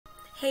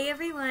Hey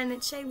everyone,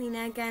 it's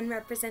Shailena again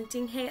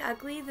representing Hey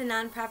Ugly, the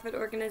nonprofit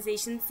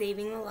organization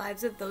saving the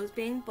lives of those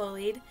being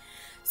bullied.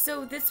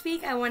 So this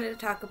week I wanted to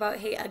talk about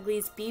Hey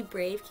Ugly's Be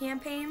Brave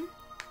campaign.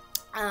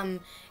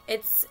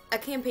 It's a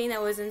campaign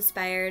that was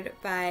inspired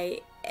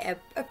by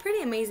a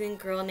pretty amazing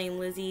girl named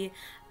Lizzie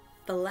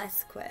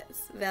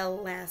Velasquez. I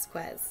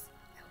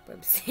hope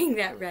I'm saying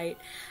that right.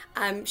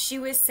 She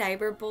was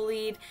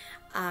cyberbullied,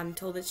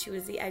 told that she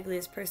was the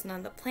ugliest person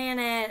on the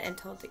planet, and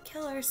told to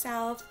kill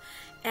herself.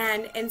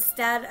 And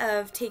instead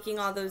of taking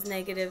all those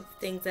negative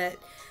things that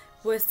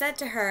was said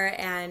to her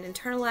and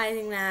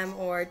internalizing them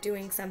or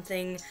doing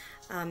something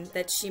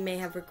that she may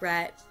have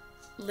regret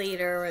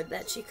later or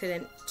that she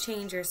couldn't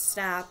change or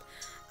stop,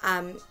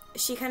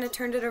 she kind of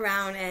turned it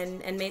around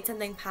and made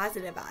something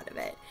positive out of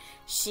it.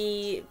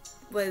 She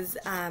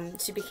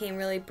became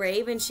really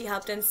brave, and she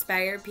helped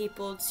inspire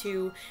people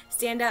to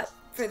stand up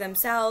for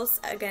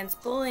themselves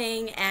against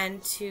bullying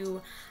and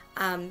to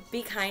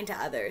be kind to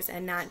others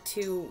and not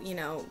to,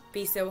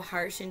 be so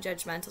harsh and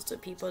judgmental to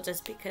people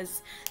just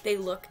because they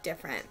look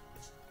different.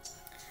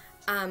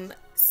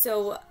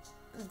 So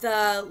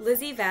the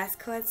Lizzie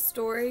Velasquez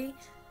story,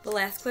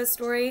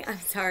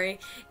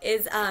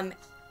 is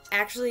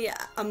actually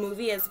a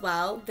movie as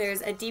well.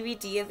 There's a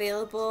DVD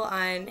available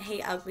on Hey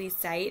Ugly's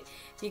site.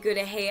 If you go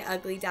to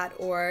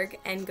heyugly.org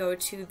and go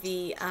to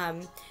the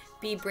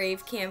Be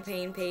Brave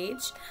campaign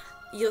page,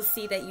 you'll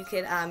see that you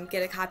could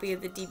get a copy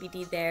of the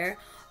DVD there.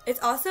 It's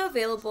also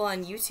available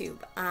on YouTube.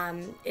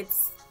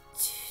 It's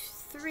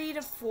 $3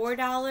 to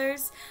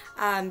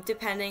 $4,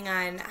 depending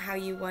on how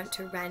you want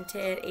to rent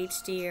it,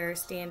 HD or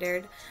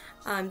standard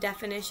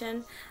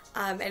definition.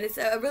 And it's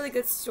a really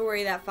good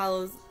story that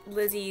follows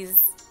Lizzie's,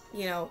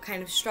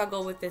 kind of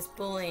struggle with this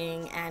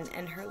bullying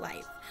and her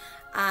life.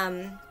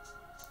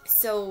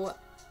 So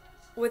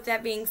with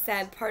that being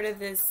said, part of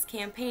this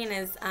campaign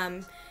is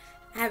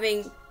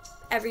having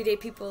everyday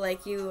people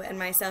like you and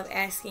myself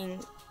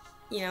asking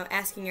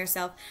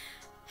yourself,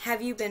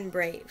 have you been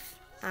brave?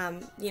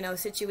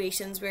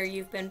 Situations where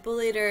you've been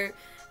bullied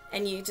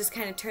and you just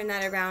kind of turned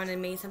that around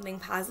and made something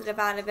positive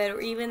out of it,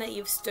 or even that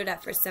you've stood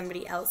up for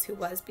somebody else who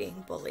was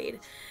being bullied.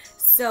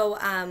 So,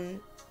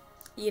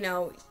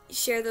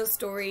 share those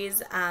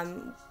stories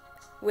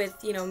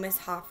with, Miss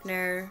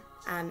Hoffner.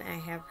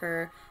 I have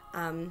her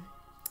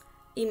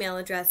email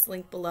address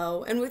linked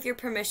below, and with your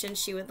permission,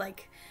 she would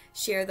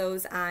share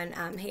those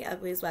on Hey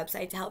Ugly's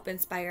website to help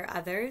inspire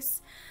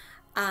others.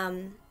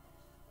 And,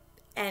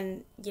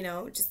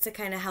 just to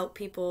kind of help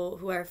people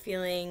who are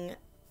feeling,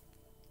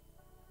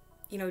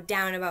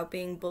 down about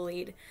being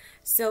bullied.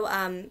 So,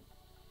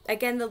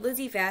 again, the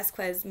Lizzie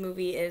Velasquez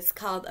movie is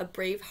called A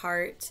Brave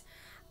Heart,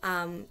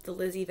 the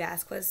Lizzie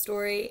Velasquez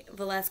story,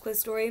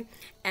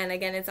 and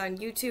again, it's on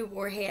YouTube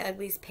or Hey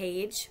Ugly's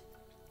page.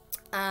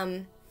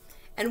 And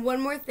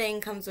one more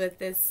thing comes with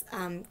this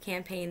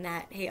campaign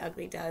that Hey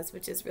Ugly does,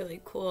 which is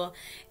really cool.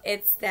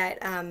 It's that,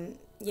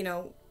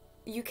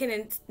 you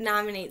can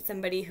nominate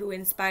somebody who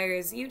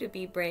inspires you to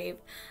be brave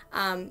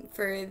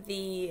for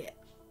the,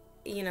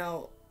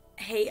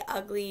 Hey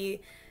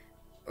Ugly,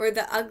 or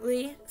the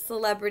Ugly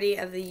Celebrity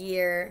of the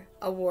Year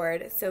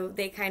award. So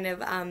they kind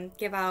of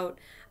give out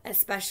a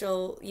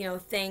special,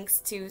 thanks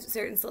to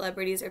certain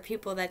celebrities or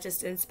people that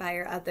just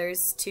inspire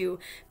others to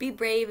be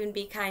brave and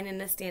be kind and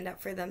to stand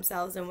up for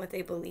themselves and what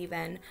they believe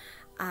in.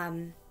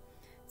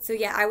 So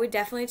yeah, I would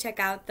definitely check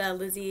out the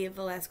Lizzie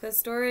Velasquez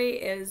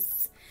story. It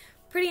is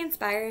pretty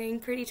inspiring,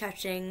 pretty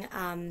touching.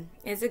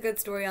 It's a good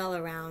story all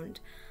around.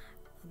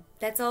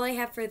 That's all I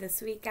have for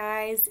this week,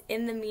 guys.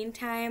 In the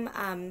meantime,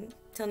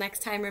 till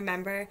next time,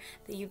 remember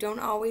that you don't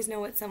always know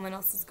what someone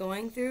else is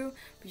going through,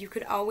 but you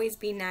could always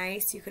be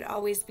nice, you could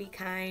always be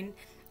kind,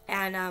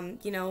 and,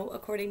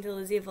 according to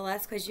Lizzie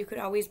Velasquez, you could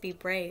always be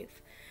brave.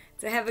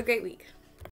 So have a great week.